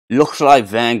Looks like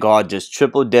Vanguard just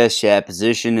tripled their share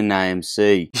position in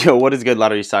AMC. Yo, what is good,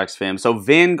 Lottery Stocks fam? So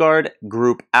Vanguard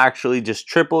Group actually just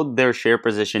tripled their share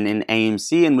position in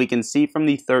AMC, and we can see from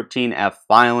the 13F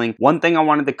filing. One thing I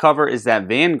wanted to cover is that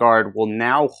Vanguard will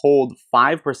now hold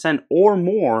 5% or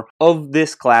more of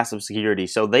this class of security.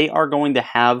 So they are going to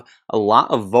have a lot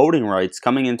of voting rights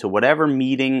coming into whatever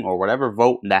meeting or whatever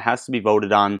vote that has to be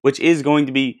voted on, which is going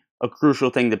to be a crucial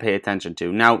thing to pay attention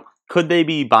to. Now, could they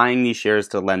be buying these shares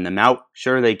to lend them out?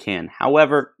 Sure they can.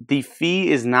 However, the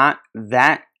fee is not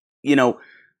that,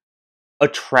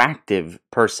 attractive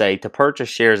per se to purchase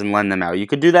shares and lend them out. You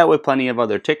could do that with plenty of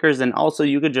other tickers, and also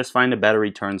you could just find a better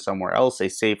return somewhere else, a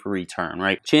safer return,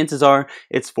 right? Chances are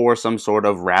it's for some sort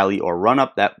of rally or run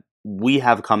up that we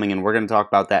have coming, and we're going to talk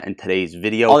about that in today's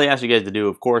video. All I ask you guys to do,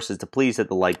 of course, is to please hit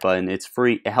the like button. It's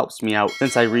free. It helps me out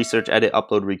since I research, edit,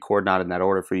 upload, record, not in that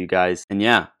order for you guys. And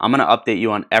yeah, I'm going to update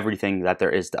you on everything that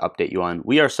there is to update you on.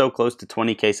 We are so close to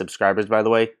 20K subscribers, by the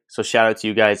way. So shout out to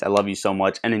you guys. I love you so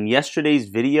much. And in yesterday's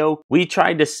video, we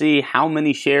tried to see how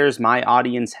many shares my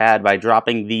audience had by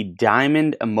dropping the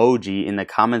diamond emoji in the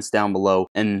comments down below.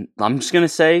 And I'm just going to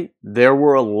say there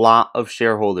were a lot of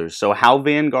shareholders. So how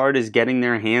Vanguard is getting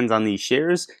their hands on these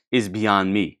shares is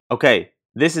beyond me. Okay,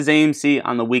 this is AMC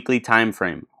on the weekly time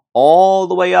frame. All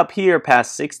the way up here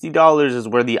past $60 is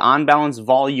where the on-balance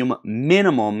volume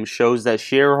minimum shows that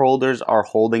shareholders are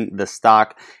holding the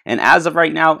stock. And as of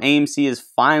right now, AMC is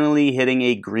finally hitting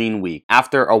a green week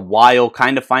after a while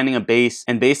kind of finding a base.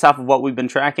 And based off of what we've been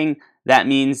tracking, that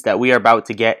means that we are about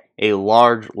to get a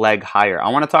large leg higher. I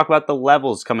want to talk about the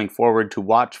levels coming forward to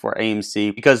watch for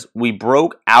AMC because we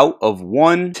broke out of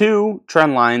 1, 2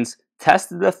 trend lines,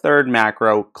 tested the third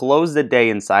macro, closed the day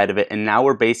inside of it, and now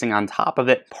we're basing on top of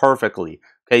it perfectly.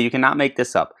 Okay, you cannot make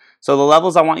this up. So the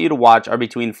levels I want you to watch are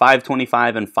between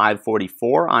 525 and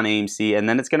 544 on AMC, and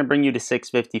then it's going to bring you to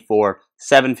 654,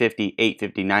 750,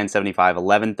 850, 975,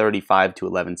 1135 to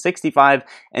 1165,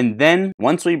 and then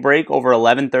once we break over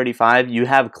 1135, you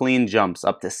have clean jumps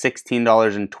up to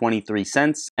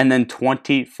 $16.23, and then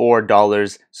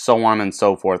 $24, so on and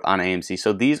so forth on AMC.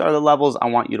 So these are the levels I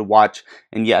want you to watch,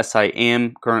 and yes, I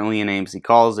am currently in AMC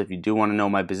calls. If you do want to know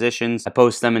my positions, I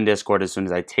post them in Discord as soon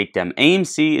as I take them.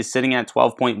 AMC is sitting at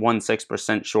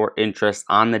 12.16% short interest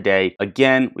on the day.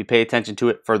 Again, we pay attention to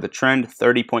it for the trend,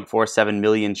 30.47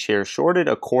 million shares shorted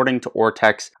according to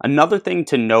Ortex. Another thing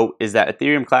to note is that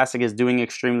Ethereum Classic is doing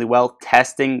extremely well,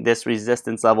 testing this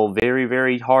resistance level very,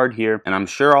 very hard here. And I'm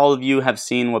sure all of you have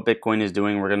seen what Bitcoin is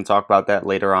doing. We're going to talk about that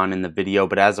later on in the video.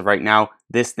 But as of right now,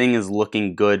 this thing is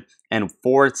looking good. And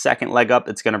for its second leg up,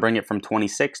 it's going to bring it from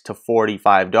 $26 to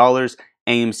 $45.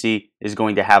 AMC is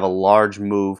going to have a large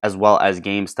move, as well as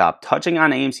GameStop. Touching on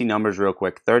AMC numbers real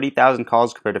quick, 30,000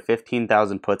 calls compared to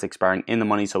 15,000 puts expiring in the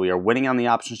money, so we are winning on the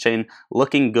options chain,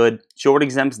 looking good. Short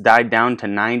exempts died down to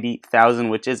 90,000,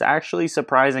 which is actually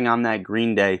surprising on that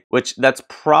green day, which that's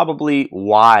probably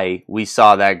why we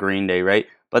saw that green day, right?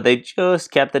 But they just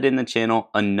kept it in the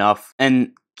channel enough.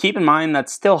 And keep in mind,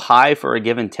 that's still high for a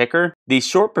given ticker. The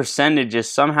short percentage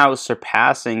is somehow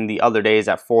surpassing the other days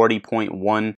at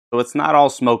 40.1. So it's not all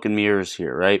smoke and mirrors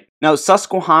here, right? Now,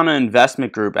 Susquehanna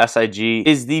Investment Group, SIG,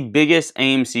 is the biggest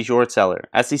AMC short seller.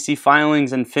 SEC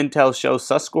filings and Fintel show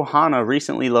Susquehanna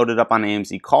recently loaded up on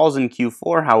AMC calls in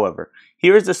Q4, however.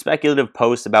 Here is a speculative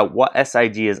post about what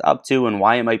SIG is up to and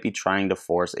why it might be trying to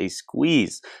force a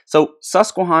squeeze. So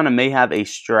Susquehanna may have a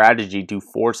strategy to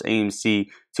force AMC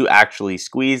to actually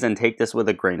squeeze, and take this with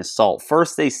a grain of salt.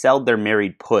 First, they sell their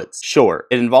married puts. Sure,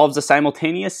 it involves a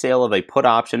simultaneous sale of a put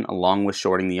option along with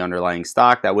shorting the underlying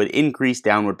stock that would increase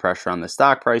downward pressure on the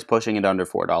stock price, pushing it under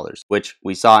 $4, which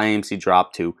we saw AMC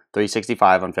drop to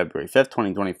 $365 on February 5th,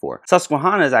 2024.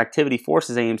 Susquehanna's activity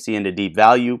forces AMC into deep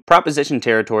value, proposition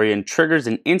territory, and triggers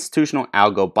an institutional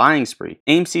algo buying spree.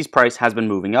 AMC's price has been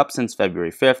moving up since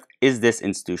February 5th. Is this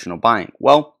institutional buying?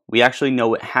 Well, we actually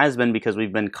know it has been because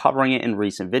we've been covering it in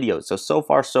recent videos. So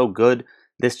far, so good.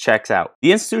 This checks out.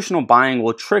 The institutional buying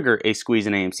will trigger a squeeze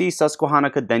in AMC.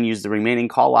 Susquehanna could then use the remaining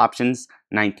call options,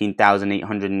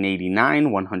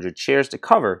 19,889, 100 shares, to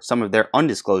cover some of their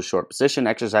undisclosed short position.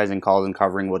 Exercising calls and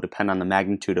covering will depend on the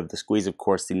magnitude of the squeeze, of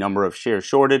course, the number of shares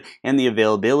shorted, and the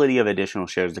availability of additional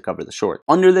shares to cover the short.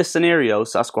 Under this scenario,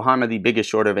 Susquehanna, the biggest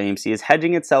short of AMC, is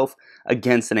hedging itself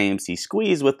against an AMC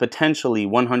squeeze with potentially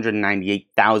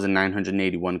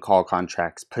 198,981 call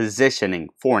contracts, positioning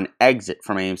for an exit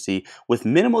from AMC with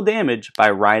minimal damage by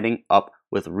riding up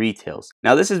with retails.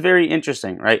 Now, this is very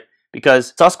interesting, right?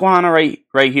 because Susquehanna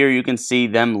right here, you can see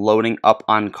them loading up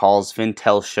on calls.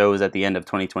 Fintel shows at the end of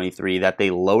 2023 that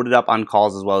they loaded up on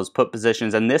calls as well as put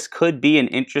positions, and this could be an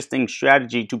interesting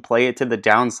strategy to play it to the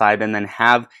downside and then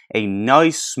have a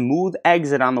nice smooth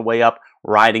exit on the way up,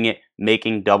 riding it,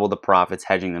 making double the profits,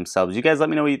 hedging themselves. You guys let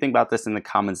me know what you think about this in the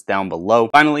comments down below.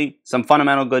 Finally, some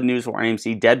fundamental good news for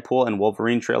AMC. Deadpool and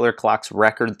Wolverine trailer clocks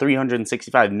record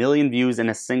 365 million views in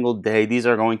a single day. These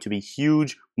are going to be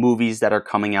huge movies that are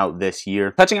coming out this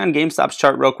year. Touching on GameStop's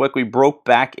chart real quick, we broke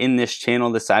back in this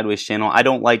channel, the sideways channel. I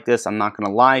don't like this, I'm not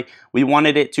gonna lie. We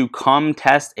wanted it to come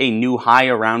test a new high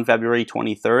around February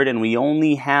 23rd, and we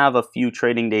only have a few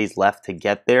trading days left to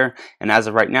get there. And as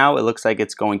of right now, it looks like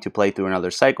it's going to play through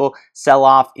another cycle, sell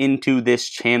off into this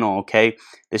channel, okay?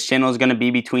 This channel is going to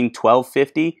be between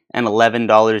 $12.50 and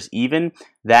 $11 even.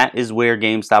 That is where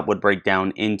GameStop would break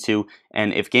down into.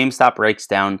 And if GameStop breaks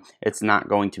down, it's not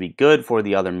going to be good for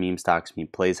the other meme stocks, meme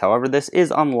plays. However, this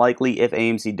is unlikely if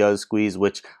AMC does squeeze,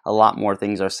 which a lot more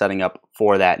things are setting up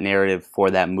for that narrative,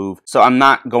 for that move. So I'm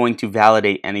not going to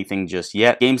validate anything just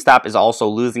yet. GameStop is also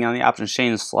losing on the options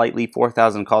chain slightly,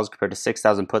 4,000 calls compared to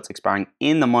 6,000 puts expiring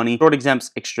in the money. Short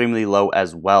exempts extremely low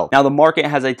as well. Now the market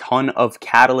has a ton of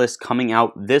catalysts coming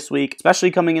out this week, especially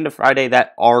coming into Friday,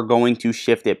 that are going to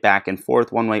shift it back and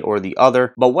forth one way or the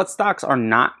other. But what stocks are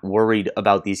not worried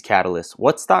about these catalysts?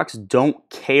 What stocks don't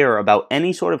care about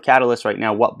any sort of catalyst right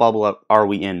now? What bubble are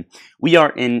we in? We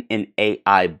are in an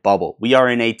AI bubble. We are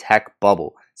in a tech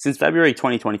bubble. Since February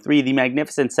 2023, the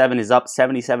Magnificent 7 is up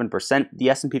 77%, the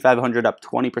S&P 500 up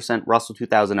 20%, Russell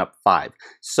 2000 up 5%.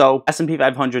 So S&P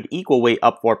 500 equal weight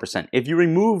up 4%. If you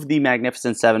remove the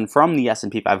Magnificent 7 from the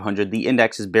S&P 500, the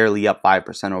index is barely up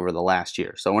 5% over the last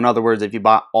year. So in other words, if you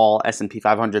bought all S&P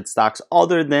 500 stocks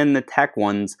other than the tech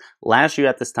ones, last year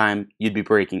at this time, you'd be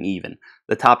breaking even.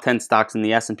 The top 10 stocks in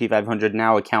the S&P 500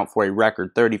 now account for a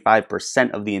record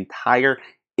 35% of the entire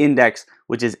index,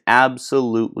 which is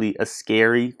absolutely a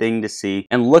scary thing to see.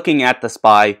 And looking at the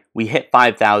SPY, we hit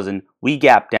 5,000, we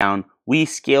gapped down, we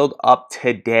scaled up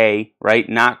today, right?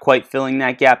 Not quite filling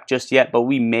that gap just yet, but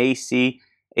we may see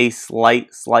a slight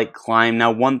climb.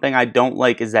 Now, one thing I don't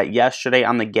like is that yesterday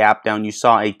on the gap down, you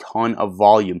saw a ton of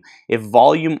volume. If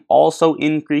volume also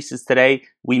increases today,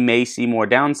 we may see more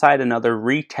downside, another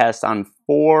retest on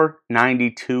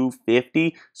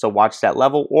 492.50, so watch that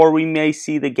level, or we may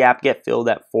see the gap get filled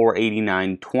at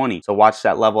 489.20, so watch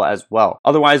that level as well.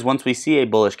 Otherwise, once we see a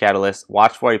bullish catalyst,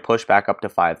 watch for a push back up to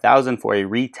 5,000 for a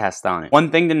retest on it.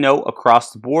 One thing to note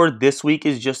across the board, this week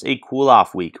is just a cool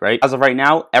off week, right? As of right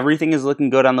now, everything is looking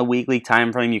good on the weekly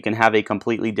time frame. You can have a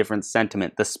completely different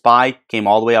sentiment. The SPY came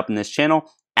all the way up in this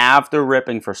channel after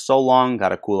ripping for so long,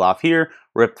 got a cool off here,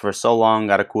 ripped for so long,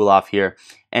 got a cool off here,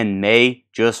 and may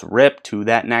just rip to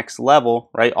that next level,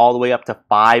 right? All the way up to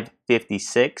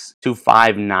 556 to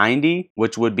 590,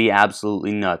 which would be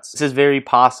absolutely nuts. This is very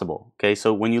possible, okay?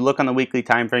 So when you look on the weekly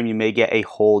time frame, you may get a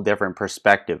whole different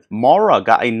perspective. Mara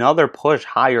got another push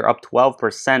higher, up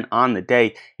 12% on the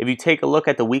day. If you take a look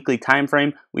at the weekly time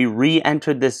frame, we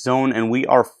re-entered this zone and we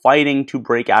are fighting to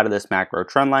break out of this macro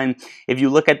trend line. If you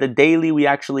look at the daily, we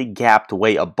actually gapped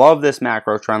way above this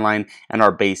macro trend line and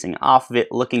are basing off of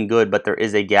it, looking good, but there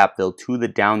is a gap fill to the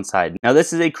downside. Now,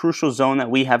 this is a crucial zone that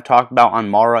we have talked about on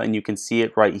Mara, and you can see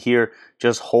it right here,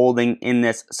 just holding in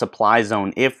this supply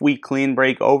zone. If we clean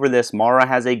break over this, Mara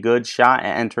has a good shot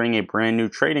at entering a brand new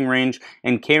trading range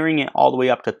and carrying it all the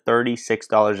way up to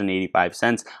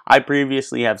 $36.85. I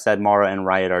previously have said Mara and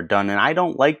Riot are done, and I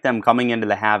don't like them coming into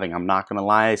the halving. I'm not gonna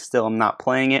lie, I still am not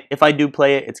playing it. If I do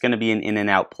play it, it's gonna be an in and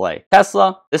out play.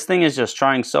 Tesla, this thing is just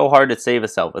trying so hard to save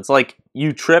itself. It's like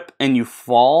you trip and you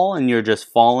fall and you're just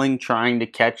falling, trying to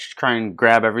catch, try and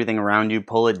grab everything around you,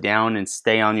 pull it down and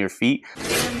stay on your feet.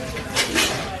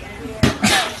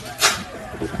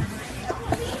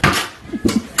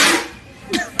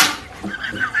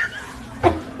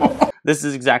 This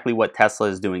is exactly what Tesla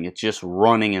is doing. It's just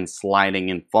running and sliding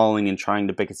and falling and trying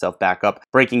to pick itself back up,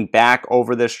 breaking back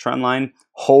over this trend line,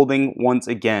 holding once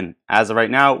again. As of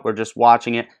right now, we're just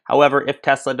watching it. However, if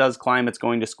Tesla does climb, it's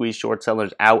going to squeeze short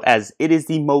sellers out, as it is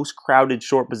the most crowded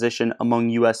short position among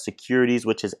US securities,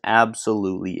 which is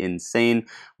absolutely insane.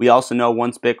 We also know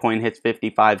once Bitcoin hits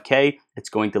 55K, it's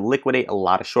going to liquidate a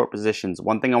lot of short positions.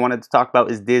 One thing I wanted to talk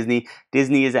about is Disney.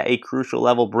 Disney is at a crucial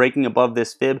level, breaking above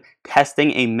this fib,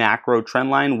 testing a macro trend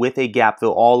line with a gap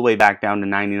fill all the way back down to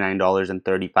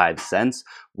 $99.35.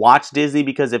 Watch Disney,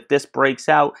 because if this breaks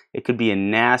out, it could be a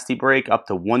nasty break up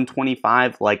to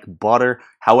 125 like butter.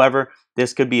 However,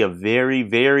 this could be a very,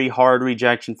 very hard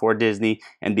rejection for Disney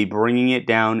and be bringing it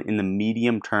down in the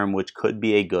medium term, which could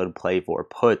be a good play for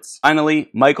puts. Finally,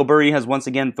 Michael Burry has once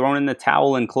again thrown in the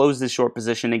towel and closed his short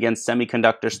position against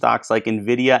semiconductor stocks like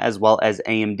Nvidia as well as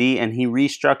AMD, and he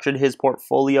restructured his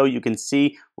portfolio. You can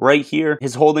see right here,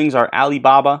 his holdings are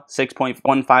Alibaba 6.15%,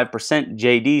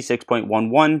 JD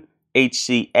 6.11%,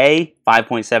 HCA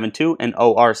 5.72 and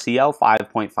ORCL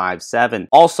 5.57.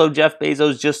 Also, Jeff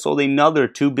Bezos just sold another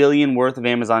 $2 billion worth of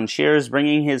Amazon shares,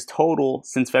 bringing his total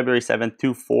since February 7th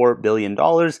to $4 billion.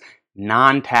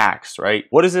 Non-tax, right?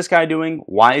 What is this guy doing?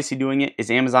 Why is he doing it? Is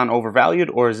Amazon overvalued,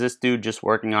 or is this dude just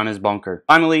working on his bunker?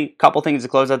 Finally, a couple things to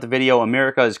close out the video.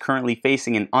 America is currently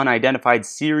facing an unidentified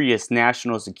serious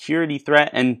national security threat,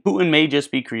 and Putin may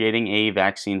just be creating a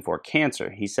vaccine for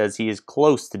cancer. He says he is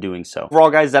close to doing so. Overall,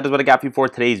 guys, that is what I got for you for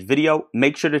today's video.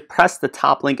 Make sure to press the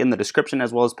top link in the description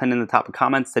as well as pinned in the top of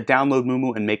comments to download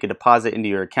Moomoo and make a deposit into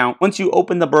your account. Once you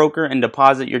open the broker and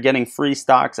deposit, you're getting free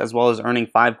stocks as well as earning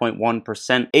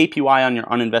 5.1% APY on your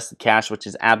uninvested cash, which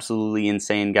is absolutely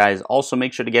insane, guys. Also,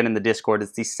 make sure to get in the Discord.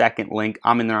 It's the second link.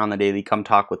 I'm in there on the daily. Come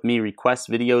talk with me, request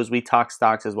videos. We talk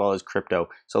stocks as well as crypto.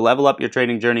 So level up your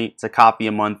trading journey. It's a coffee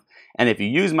a month. And if you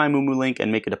use my Moomoo link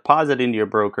and make a deposit into your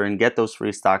broker and get those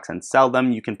free stocks and sell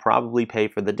them, you can probably pay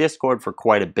for the Discord for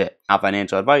quite a bit. Not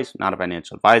financial advice, not a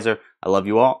financial advisor. I love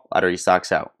you all. Lottery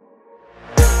Stocks out.